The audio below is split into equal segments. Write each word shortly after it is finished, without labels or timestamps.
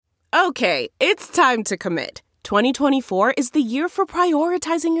Okay, it's time to commit. 2024 is the year for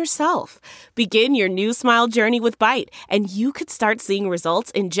prioritizing yourself. Begin your new smile journey with Byte, and you could start seeing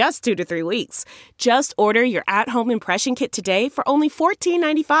results in just 2 to 3 weeks. Just order your at-home impression kit today for only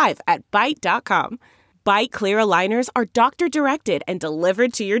 $14.95 at Byte.com. Byte Clear aligners are doctor-directed and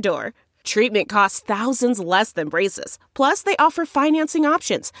delivered to your door. Treatment costs thousands less than braces. Plus, they offer financing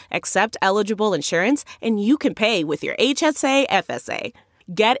options, accept eligible insurance, and you can pay with your HSA, FSA.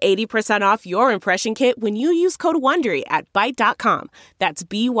 Get 80% off your impression kit when you use code WONDERY at Byte.com. That's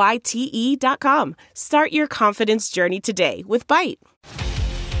BYTE.com. Start your confidence journey today with Byte.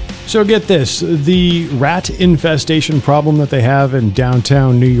 So get this, the rat infestation problem that they have in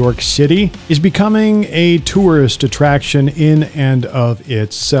downtown New York City is becoming a tourist attraction in and of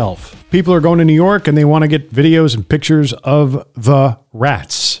itself. People are going to New York and they want to get videos and pictures of the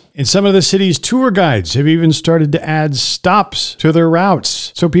rats. And some of the city's tour guides have even started to add stops to their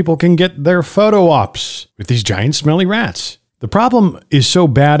routes so people can get their photo ops with these giant smelly rats. The problem is so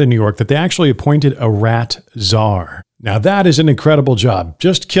bad in New York that they actually appointed a rat czar. Now that is an incredible job.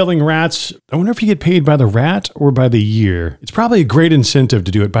 Just killing rats. I wonder if you get paid by the rat or by the year. It's probably a great incentive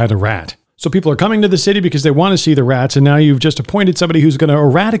to do it by the rat. So people are coming to the city because they want to see the rats, and now you've just appointed somebody who's going to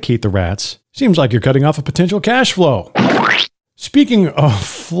eradicate the rats. Seems like you're cutting off a potential cash flow. Speaking of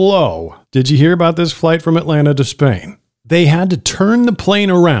flow, did you hear about this flight from Atlanta to Spain? They had to turn the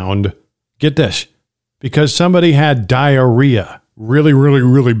plane around, get this, because somebody had diarrhea.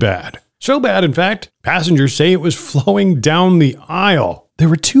 Really bad. So bad, in fact, passengers say it was flowing down the aisle. They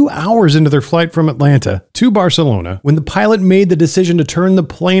were 2 hours into their flight from Atlanta to Barcelona when the pilot made the decision to turn the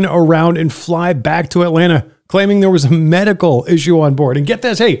plane around and fly back to Atlanta, claiming there was a medical issue on board. And get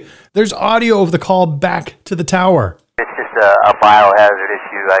this, hey, there's audio of the call back to the tower. It's just a biohazard issue.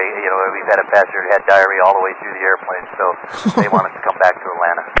 We've had a passenger who had diarrhea all the way through the airplane, so they want us to come back to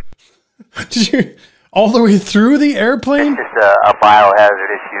Atlanta. Did you? All the way through the airplane? It's just a biohazard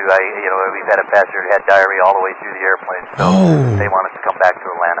issue. We've had a passenger who had diarrhea all the way through the airplane, so they want us to come back to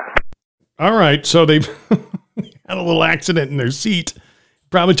Atlanta. All right, so they had a little accident in their seat.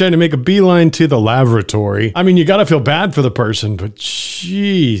 Probably trying to make a beeline to the lavatory. I mean, you got to feel bad for the person, but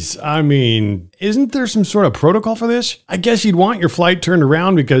geez, I mean, isn't there some sort of protocol for this? I guess you'd want your flight turned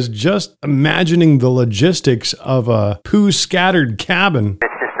around because just imagining the logistics of a poo-scattered cabin.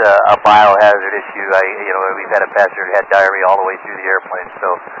 It's just a biohazard issue. We've had a passenger who had diarrhea all the way through the airplane,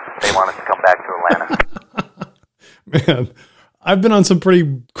 so they want us to come back to Atlanta. Man, I've been on some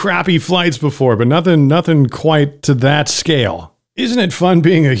pretty crappy flights before, but nothing quite to that scale. Isn't it fun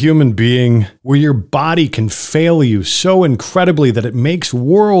being a human being where your body can fail you so incredibly that it makes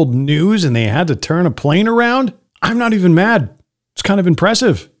world news and they had to turn a plane around? I'm not even mad. It's kind of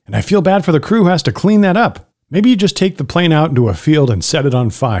impressive. And I feel bad for the crew who has to clean that up. Maybe you just take the plane out into a field and set it on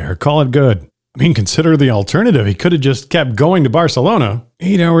fire. Call it good. I mean, consider the alternative. He could have just kept going to Barcelona.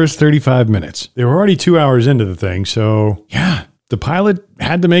 8 hours, 35 minutes. They were already 2 hours into the thing, so yeah, the pilot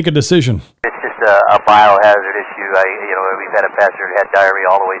had to make a decision. It's just a biohazard issue. We've had a passenger who had diarrhea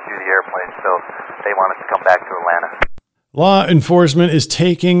all the way through the airplane, so they want us to come back to Atlanta. Law enforcement is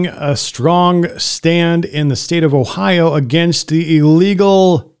taking a strong stand in the state of Ohio against the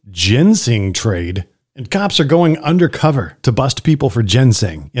illegal ginseng trade, and cops are going undercover to bust people for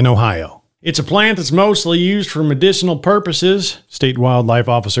ginseng in Ohio. It's a plant that's mostly used for medicinal purposes, State Wildlife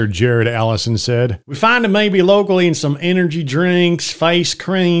Officer Jared Allison said. We find it maybe locally in some energy drinks, face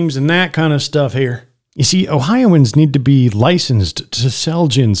creams, and that kind of stuff here. You see, Ohioans need to be licensed to sell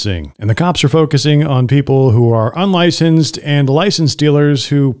ginseng, and the cops are focusing on people who are unlicensed and licensed dealers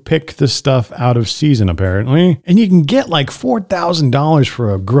who pick the stuff out of season, apparently. And you can get like $4,000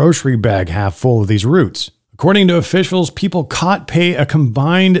 for a grocery bag half full of these roots. According to officials, people caught pay a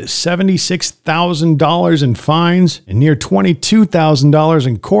combined $76,000 in fines and near $22,000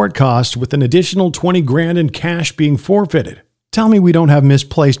 in court costs, with an additional $20,000 in cash being forfeited. Tell me we don't have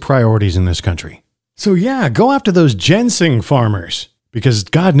misplaced priorities in this country. So yeah, go after those ginseng farmers, because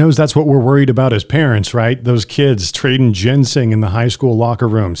God knows that's what we're worried about as parents, right? Those kids trading ginseng in the high school locker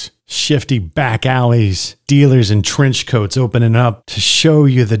rooms. Shifty back alleys, dealers in trench coats opening up to show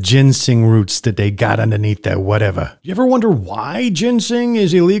you the ginseng roots that they got underneath that whatever. You ever wonder why ginseng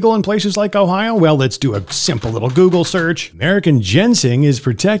is illegal in places like Ohio? Well, let's do a simple little Google search. American ginseng is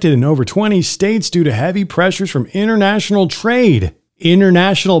protected in over 20 states due to heavy pressures from international trade.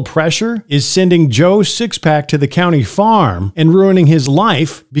 International pressure is sending Joe Sixpack to the county farm and ruining his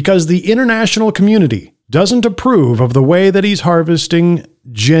life because the international community doesn't approve of the way that he's harvesting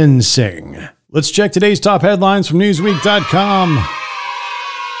ginseng. Let's check today's top headlines from Newsweek.com.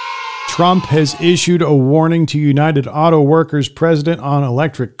 Trump has issued a warning to United Auto Workers president on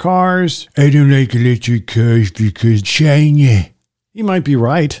electric cars. I don't like electric cars because China. He might be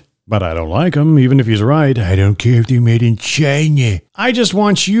right, but I don't like them, even if he's right. I don't care if they're made in China. I just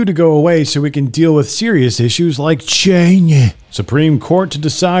want you to go away so we can deal with serious issues like China. Supreme Court to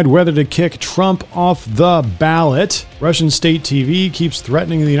decide whether to kick Trump off the ballot. Russian state TV keeps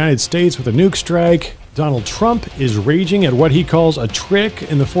threatening the United States with a nuke strike. Donald Trump is raging at what he calls a trick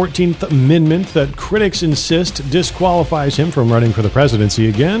in the 14th Amendment that critics insist disqualifies him from running for the presidency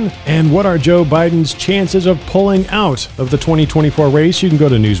again. And what are Joe Biden's chances of pulling out of the 2024 race? You can go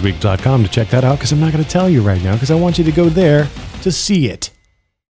to Newsweek.com to check that out, because I'm not going to tell you right now, because I want you to go there to see it.